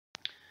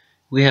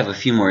We have a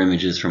few more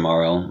images from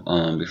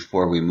RL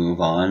before we move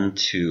on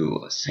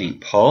to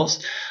St.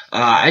 Paul's.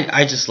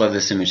 I just love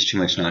this image too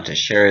much not to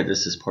share it.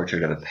 This is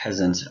Portrait of a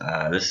Peasant.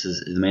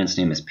 The man's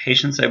name is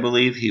Patience, I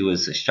believe. He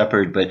was a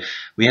shepherd, but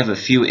we have a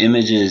few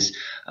images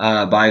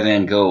by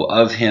Van Gogh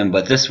of him,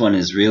 but this one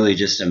is really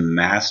just a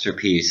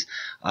masterpiece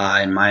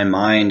in my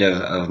mind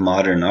of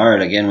modern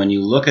art. Again, when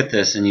you look at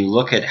this and you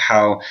look at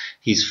how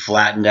he's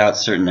flattened out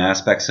certain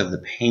aspects of the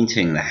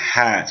painting, the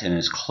hat and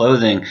his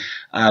clothing,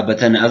 but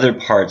then other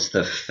parts,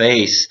 the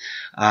face,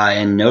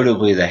 and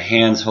notably the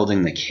hands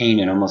holding the cane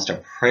in almost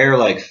a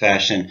prayer-like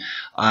fashion,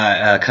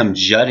 come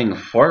jutting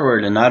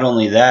forward. And not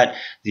only that,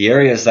 the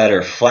areas that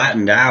are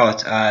flattened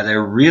out, they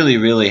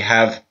really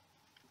have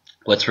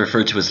what's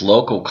referred to as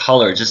local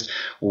color, just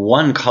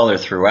one color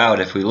throughout.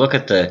 If we look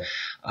at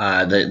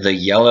the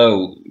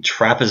yellow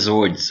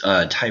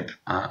trapezoid type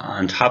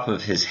on top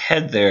of his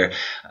head there,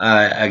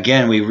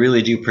 again, we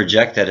really do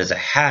project that as a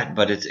hat,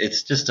 but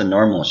it's just a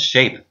normal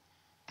shape.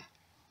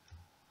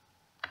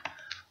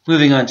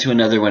 Moving on to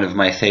another one of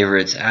my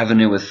favorites,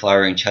 Avenue with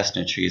Flowering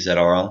Chestnut Trees at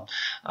Arles.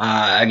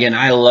 Again,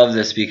 I love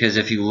this because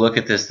if you look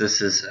at this,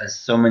 this is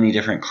so many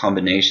different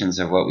combinations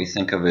of what we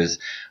think of as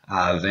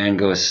Van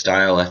Gogh's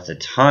style at the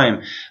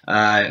time.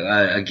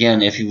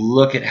 Again, if you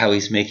look at how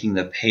he's making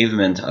the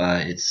pavement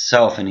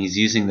itself, and he's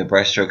using the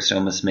brushstrokes to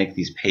almost make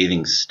these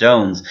paving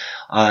stones,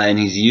 and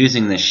he's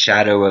using the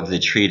shadow of the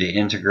tree to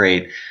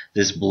integrate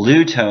this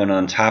blue tone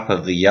on top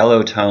of the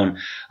yellow tone,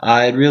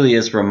 it really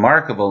is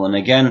remarkable. And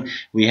again,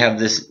 we have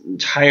this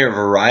entire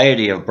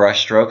variety of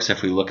brushstrokes.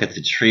 If we look at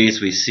the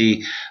trees, we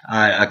see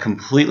a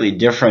completely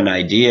different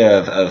idea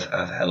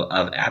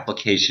of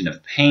application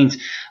of paint.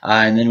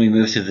 And then we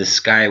move to the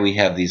sky, we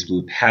have these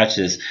blue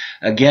patches.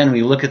 Again,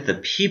 we look at the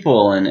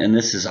people, and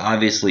this is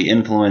obviously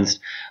influenced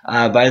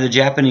by the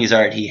Japanese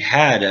art he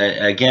had.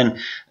 Again,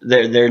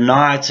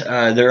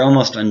 they're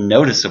almost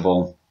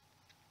unnoticeable.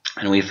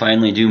 And we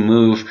finally do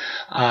move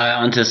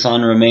onto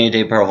Saint-Romain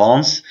de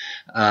Provence.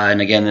 And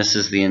again, this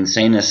is the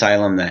insane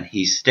asylum that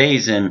he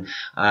stays in.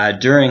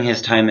 During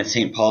his time at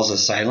St. Paul's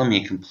Asylum,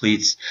 he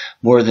completes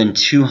more than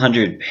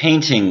 200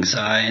 paintings.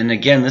 And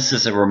again, this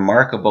is a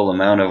remarkable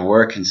amount of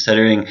work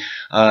considering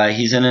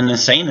he's in an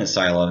insane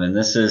asylum. And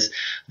this is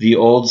the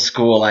old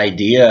school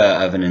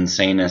idea of an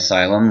insane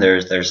asylum.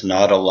 There's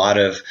not a lot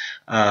of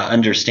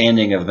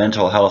understanding of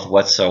mental health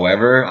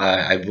whatsoever.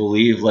 I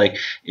believe, like,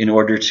 in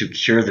order to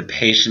cure the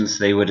patients,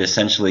 they would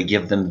essentially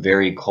give them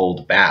very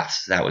cold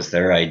baths. That was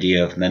their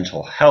idea of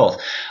mental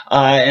health.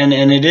 And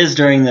it is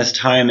during this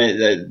time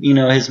that, you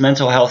know, his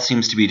mental health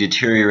seems to be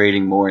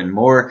deteriorating more and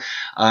more.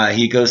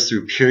 He goes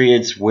through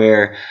periods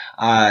where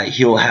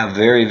he'll have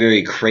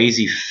very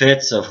crazy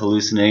fits of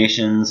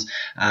hallucinations,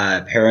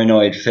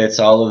 paranoid fits,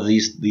 all of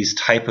these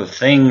type of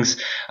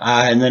things.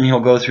 And then he'll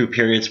go through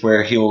periods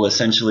where he will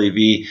essentially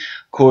be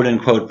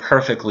quote-unquote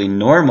perfectly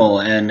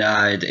normal, and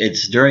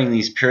it's during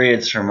these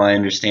periods, from my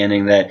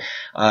understanding, that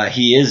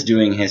he is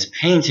doing his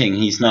painting.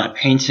 He's not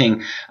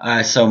painting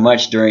so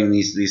much during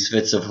these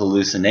fits of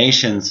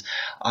hallucinations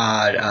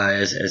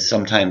as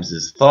sometimes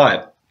is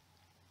thought.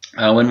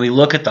 When we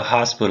look at the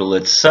hospital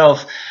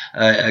itself,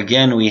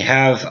 again, we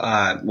have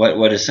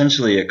what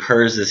essentially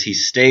occurs is he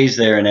stays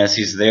there, and as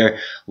he's there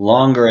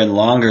longer and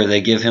longer,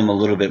 they give him a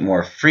little bit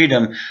more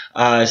freedom.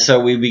 So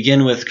we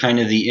begin with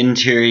kind of the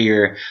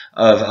interior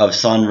of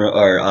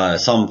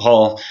Saint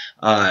Paul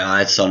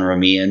at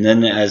Saint-Remy, and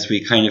then as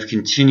we kind of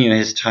continue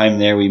his time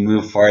there, we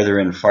move farther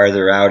and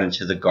farther out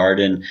into the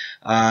garden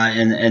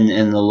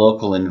and the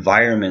local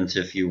environment,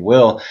 if you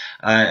will.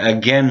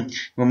 Again,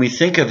 when we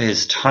think of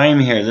his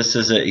time here,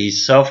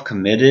 he's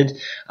self-committed,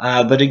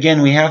 but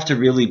again, we have to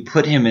really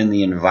put him in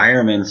the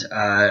environment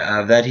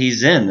that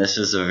he's in. This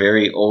is a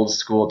very old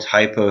school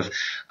type of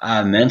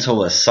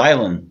mental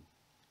asylum.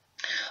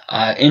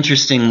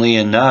 Interestingly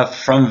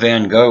enough, from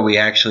Van Gogh, we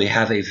actually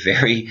have a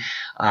very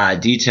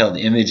detailed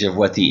image of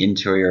what the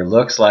interior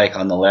looks like.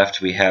 On the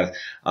left, we have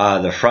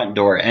the front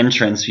door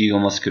entrance. You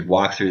almost could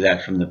walk through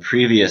that from the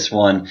previous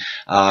one,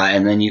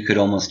 and then you could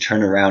almost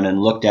turn around and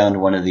look down to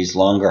one of these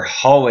longer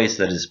hallways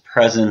that is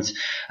present.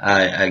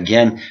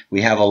 Again,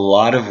 we have a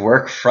lot of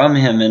work from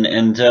him,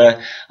 and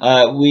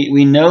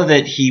we know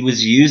that he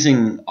was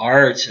using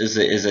art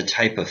as a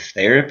type of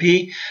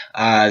therapy,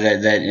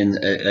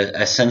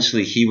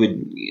 essentially he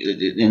would,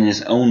 in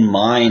his own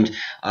mind,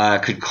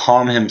 could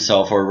calm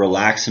himself or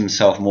relax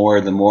himself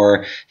more the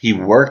more he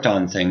worked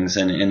on things.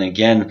 And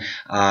again,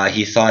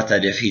 he thought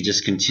that if he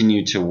just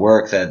continued to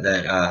work, that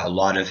a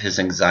lot of his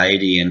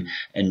anxiety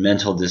and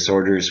mental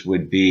disorders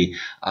would be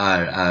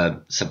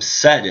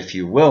subset, if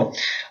you will.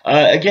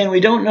 Again,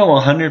 we don't know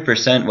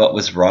 100% what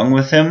was wrong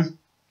with him.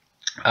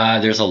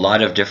 There's a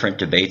lot of different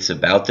debates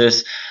about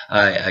this.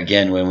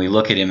 Again, when we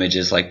look at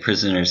images like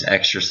prisoners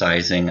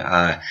exercising,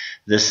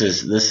 this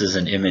is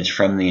an image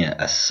from the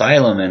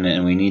asylum,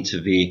 and we need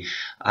to be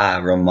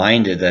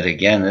reminded that,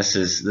 again, this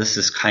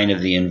is kind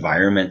of the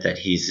environment that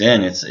he's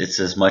in. It's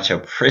as much a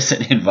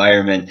prison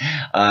environment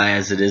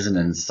as it is an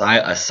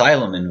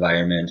asylum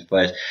environment.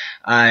 But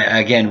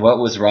again, what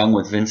was wrong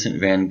with Vincent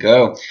van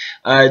Gogh?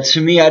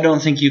 To me, I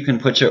don't think you can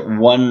point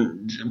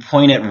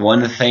at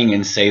one thing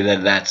and say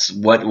that that's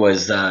what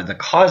was the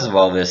cause of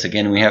all this.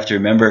 Again, we have to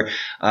remember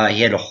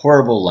he had a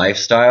horrible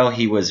lifestyle.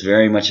 He was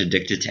very much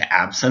addicted to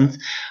absinthe.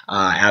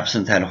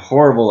 Absinthe had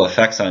horrible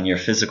effects on your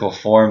physical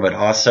form, but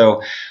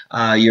also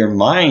your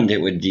mind.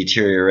 It would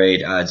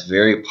deteriorate. It's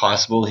very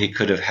possible he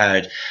could have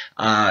had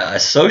a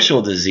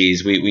social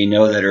disease. We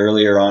know that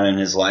earlier on in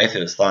his life,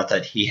 it was thought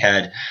that he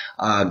had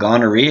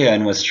gonorrhea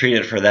and was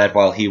treated for that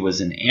while he was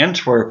in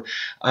Antwerp,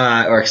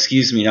 or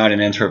excuse me, not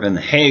in Antwerp, in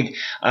The Hague.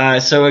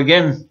 So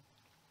again,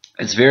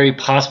 it's very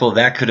possible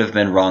that could have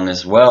been wrong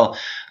as well.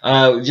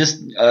 To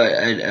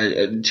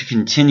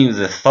continue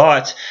the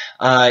thought,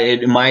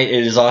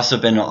 it has also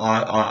been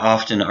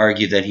often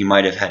argued that he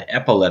might have had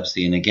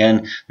epilepsy, and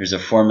again, there's a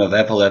form of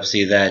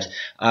epilepsy that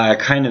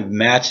kind of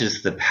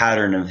matches the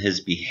pattern of his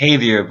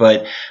behavior.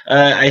 But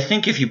I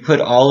think if you put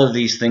all of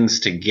these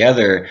things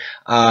together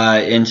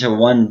into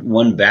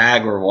one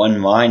bag or one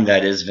mind,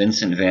 that is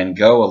Vincent van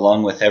Gogh,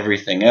 along with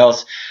everything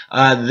else,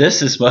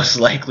 this is most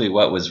likely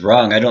what was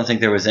wrong. I don't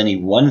think there was any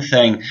one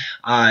thing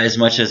as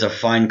much as a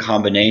fine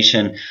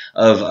combination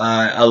of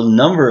a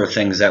number of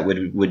things that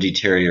would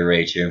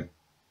deteriorate you.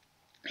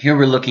 Here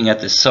we're looking at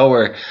the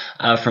Sower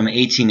from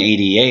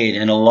 1888,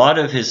 and a lot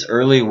of his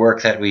early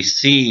work that we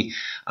see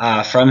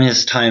from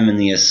his time in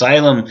the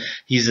asylum,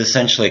 he's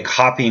essentially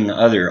copying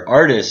other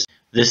artists.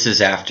 This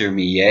is after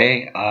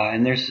Millet,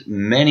 and there's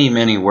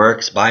many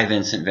works by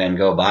Vincent van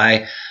Gogh,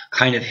 by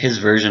kind of his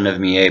version of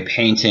Millet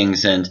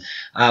paintings, and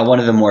one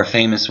of the more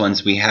famous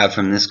ones we have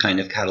from this kind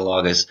of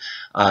catalog is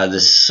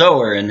the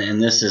Sower,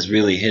 and this is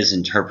really his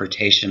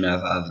interpretation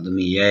of the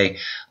Millet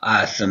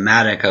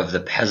thematic of the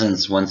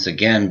peasants once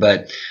again.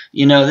 But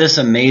you know, this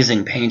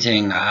amazing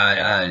painting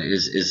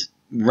is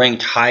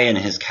ranked high in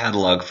his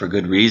catalog for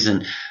good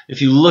reason.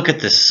 If you look at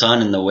the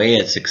sun and the way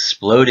it's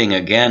exploding,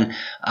 again,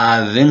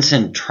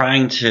 Vincent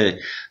trying to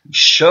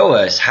show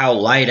us how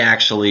light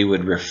actually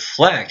would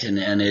reflect,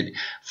 and it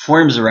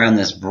forms around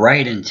this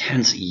bright,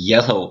 intense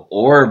yellow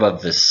orb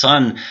of the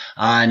sun,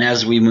 and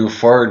as we move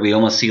forward, we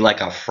almost see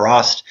like a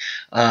frost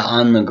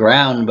on the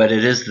ground, but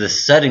it is the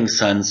setting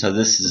sun, so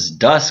this is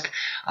dusk.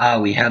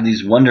 We have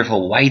these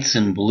wonderful whites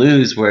and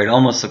blues where it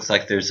almost looks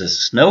like there's a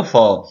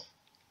snowfall.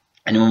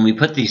 And when we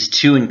put these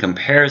two in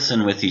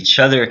comparison with each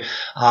other,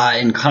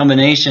 in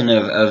combination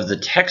of the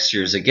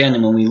textures, again,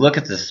 and when we look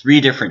at the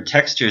three different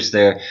textures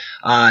there,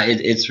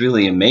 it's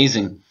really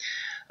amazing.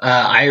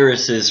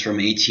 Iris is from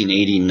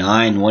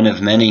 1889, one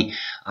of many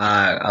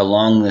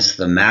along this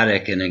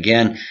thematic. And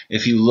again,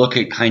 if you look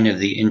at kind of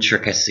the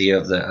intricacy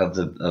of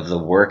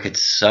the work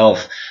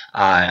itself,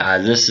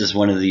 this is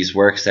one of these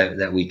works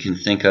that we can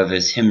think of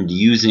as him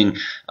using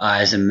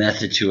as a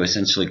method to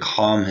essentially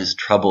calm his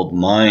troubled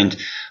mind.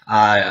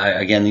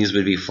 Again, these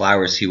would be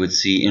flowers he would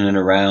see in and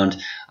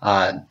around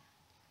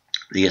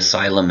the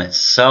asylum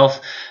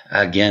itself.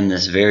 Again,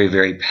 this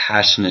very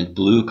passionate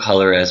blue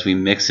color as we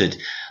mix it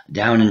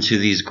down into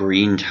these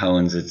green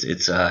tones.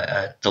 It's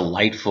a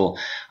delightful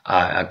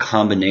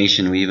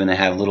combination. We even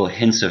have little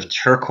hints of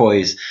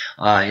turquoise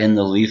in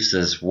the leaves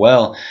as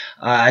well.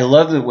 I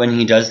love that when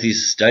he does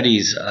these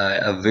studies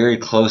of very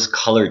close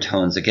color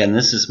tones. Again,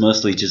 this is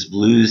mostly just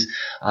blues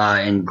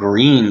and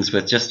greens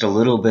with just a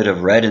little bit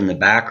of red in the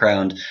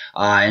background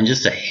and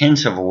just a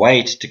hint of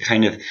white to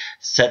kind of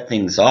set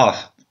things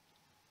off.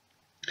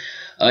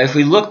 If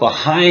we look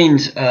behind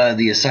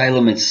the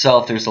asylum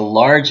itself, there's a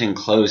large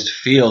enclosed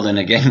field, and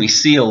again, we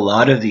see a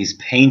lot of these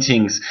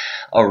paintings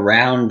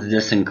around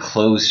this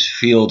enclosed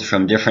field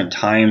from different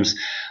times,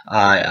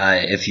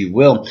 if you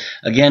will.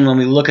 Again, when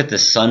we look at the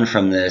sun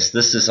from this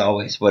is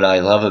always what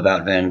I love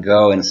about Van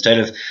Gogh. Instead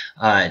of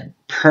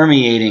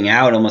permeating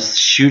out, almost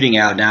shooting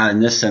out, now in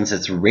this sense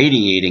it's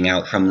radiating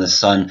out from the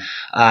sun,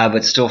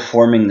 but still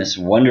forming this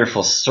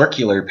wonderful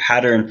circular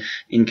pattern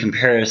in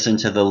comparison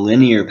to the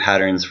linear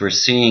patterns we're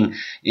seeing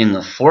in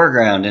the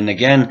foreground. And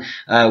again,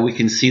 we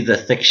can see the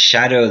thick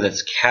shadow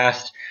that's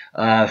cast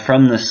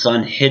from the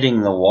sun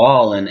hitting the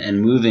wall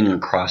and moving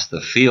across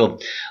the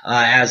field.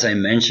 As I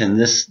mentioned,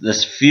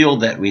 this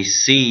field that we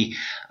see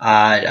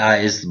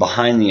is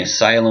behind the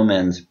asylum,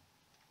 and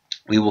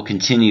we will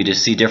continue to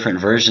see different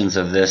versions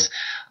of this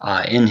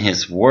in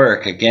his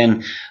work.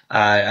 Again,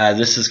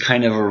 this is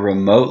kind of a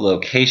remote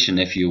location,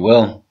 if you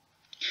will.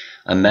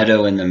 A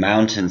meadow in the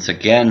mountains.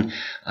 Again,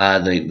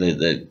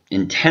 the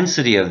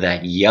intensity of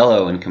that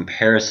yellow in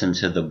comparison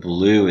to the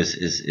blue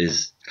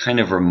is kind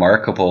of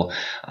remarkable.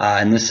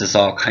 And this is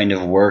all kind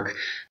of work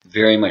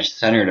very much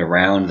centered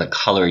around the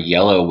color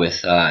yellow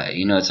with,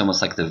 it's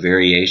almost like the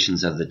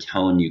variations of the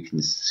tone you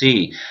can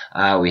see.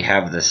 We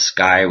have the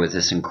sky with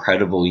this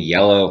incredible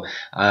yellow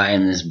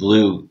and this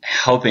blue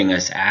helping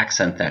us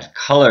accent that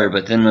color.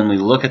 But then when we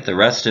look at the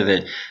rest of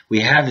it,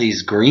 we have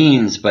these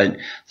greens, but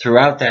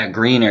throughout that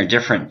green are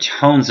different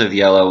tones of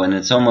yellow, and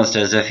it's almost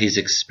as if he's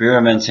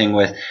experimenting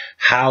with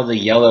how the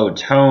yellow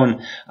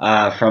tone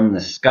from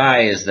the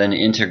sky is then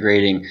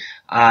integrating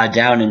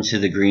down into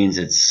the greens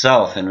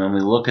itself. And when we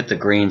look at the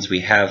greens,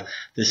 we have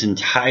this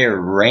entire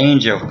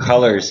range of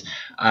colors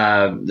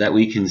that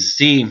we can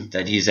see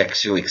that he's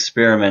actually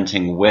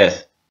experimenting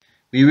with.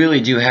 We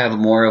really do have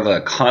more of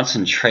a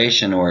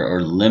concentration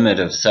or limit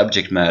of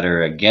subject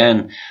matter,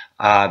 again,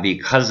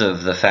 because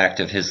of the fact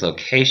of his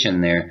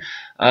location there.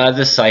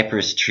 The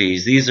cypress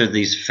trees, these are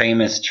these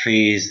famous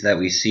trees that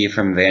we see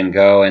from Van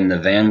Gogh, and the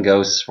Van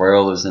Gogh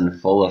swirl is in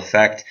full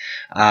effect,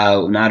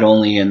 not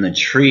only in the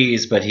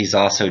trees, but he's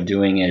also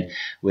doing it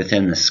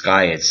within the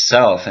sky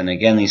itself. And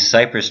again, these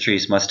cypress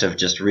trees must have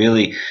just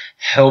really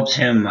helped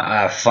him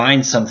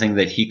find something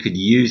that he could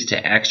use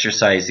to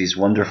exercise these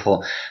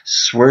wonderful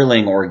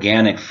swirling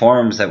organic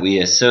forms that we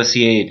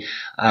associate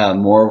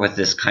more with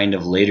this kind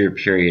of later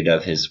period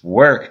of his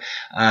work.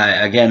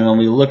 Again, when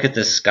we look at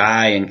the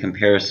sky in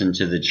comparison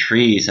to the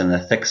trees and the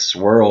thick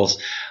swirls,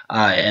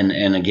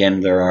 and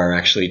again, there are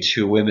actually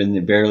two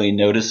women barely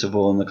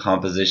noticeable in the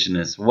composition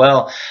as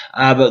well.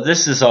 But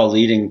this is all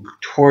leading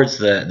towards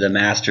the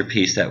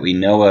masterpiece that we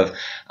know of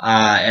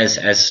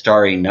as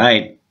Starry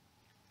Night.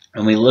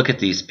 When we look at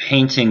these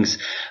paintings,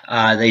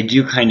 they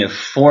do kind of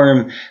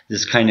form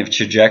this kind of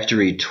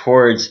trajectory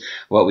towards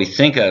what we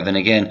think of. And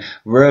again,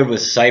 Road with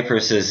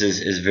Cypresses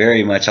is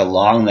very much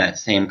along that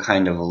same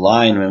kind of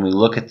line. When we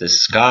look at the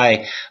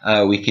sky,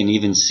 we can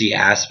even see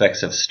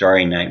aspects of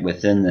Starry Night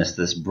within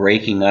this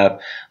breaking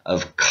up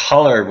of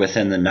color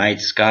within the night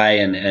sky,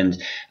 and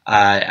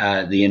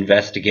the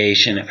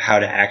investigation of how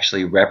to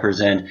actually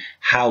represent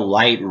how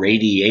light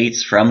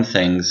radiates from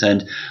things.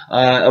 And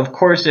of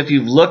course, if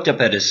you've looked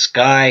up at a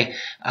sky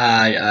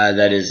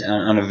that is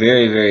on a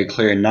very, very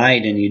clear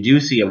night, and you do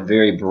see a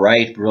very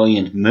bright,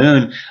 brilliant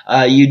moon,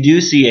 you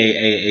do see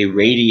a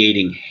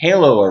radiating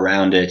halo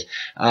around it.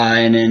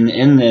 And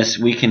in this,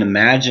 we can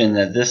imagine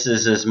that this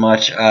is as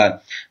much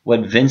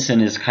what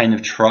Vincent is kind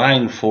of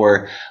trying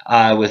for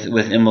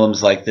with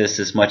emblems like this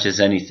as much as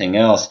anything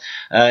else.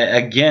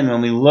 Again,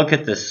 when we look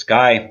at the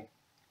sky,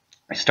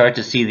 I start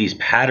to see these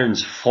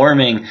patterns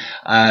forming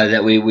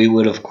that we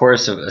would, of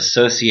course,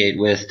 associate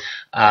with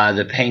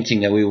the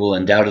painting that we will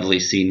undoubtedly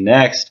see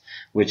next,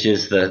 which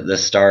is the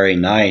Starry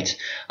Night.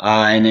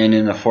 And then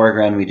in the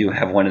foreground, we do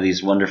have one of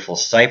these wonderful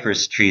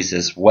cypress trees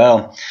as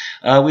well.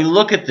 We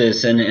look at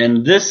this,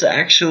 and this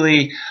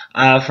actually,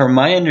 from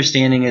my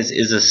understanding,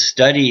 is a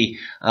study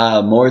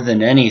more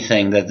than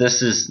anything, that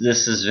this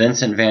is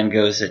Vincent van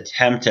Gogh's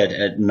attempt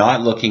at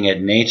not looking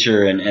at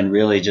nature and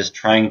really just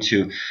trying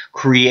to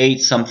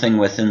create something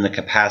within the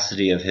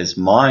capacity of his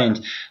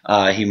mind.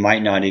 He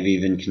might not have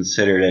even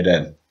considered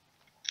it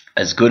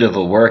as good of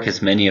a work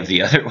as many of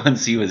the other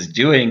ones he was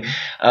doing.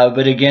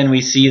 But again,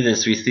 we see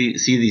this. We see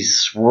these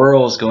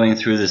swirls going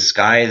through the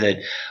sky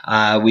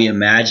that we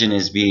imagine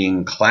as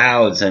being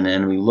clouds.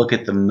 And we look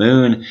at the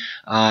moon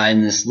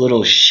in this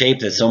little shape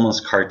that's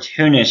almost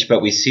cartoonish,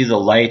 but we see the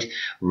light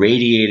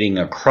radiating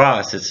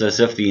across. It's as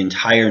if the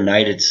entire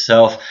night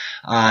itself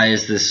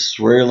is this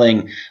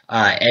swirling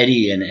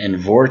eddy and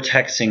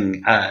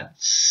vortexing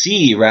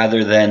sea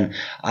rather than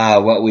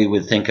what we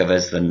would think of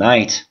as the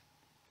night.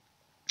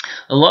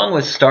 Along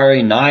with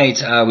Starry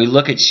Night, we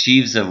look at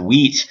sheaves of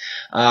wheat,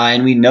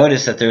 and we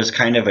notice that there's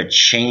kind of a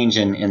change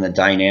in the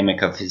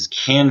dynamic of his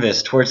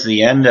canvas. Towards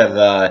the end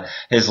of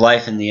his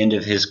life and the end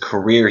of his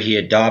career, he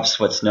adopts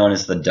what's known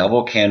as the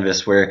double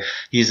canvas, where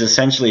he's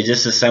essentially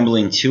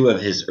disassembling two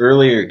of his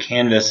earlier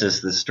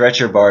canvases, the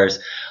stretcher bars,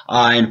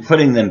 and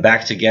putting them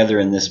back together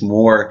in this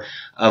more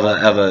of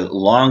a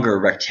longer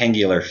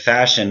rectangular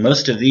fashion.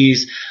 Most of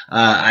these,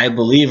 I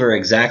believe, are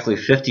exactly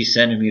 50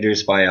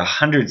 centimeters by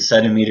 100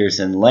 centimeters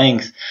in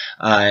length.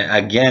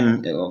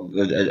 Again,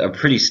 a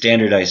pretty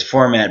standardized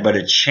format, but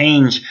a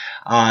change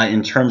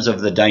in terms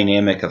of the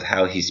dynamic of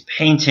how he's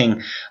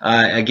painting.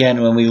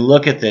 Again, when we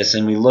look at this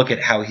and we look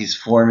at how he's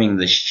forming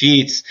the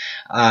sheets,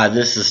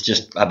 this is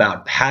just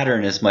about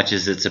pattern as much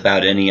as it's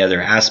about any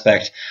other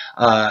aspect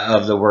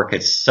of the work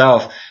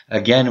itself.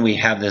 Again, we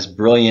have this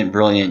brilliant,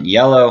 brilliant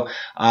yellow,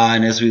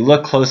 and as we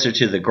look closer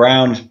to the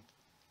ground,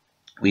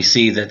 we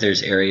see that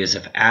there's areas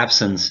of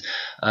absence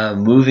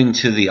moving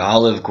to the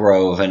olive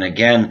grove. And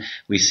again,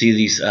 we see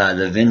these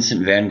the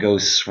Vincent van Gogh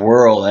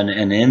swirl. And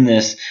in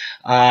this,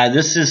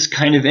 This is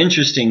kind of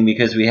interesting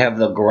because we have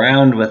the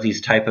ground with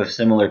these type of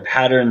similar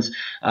patterns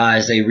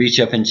as they reach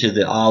up into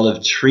the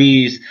olive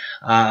trees,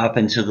 up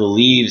into the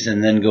leaves,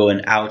 and then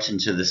going out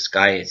into the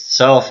sky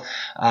itself.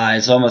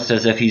 It's almost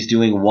as if he's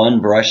doing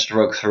one brush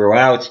stroke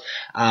throughout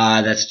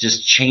that's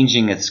just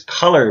changing its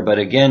color. But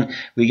again,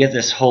 we get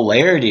this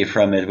hilarity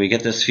from it. We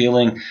get this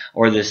feeling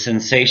or this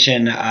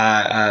sensation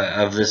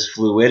of this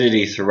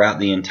fluidity throughout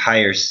the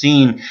entire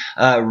scene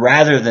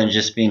rather than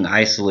just being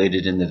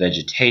isolated in the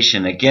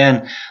vegetation.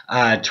 Again,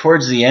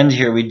 towards the end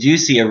here, we do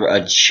see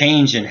a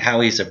change in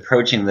how he's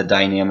approaching the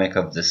dynamic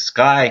of the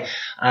sky.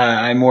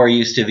 I'm more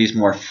used to these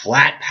more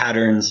flat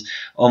patterns,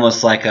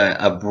 almost like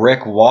a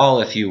brick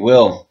wall, if you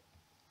will.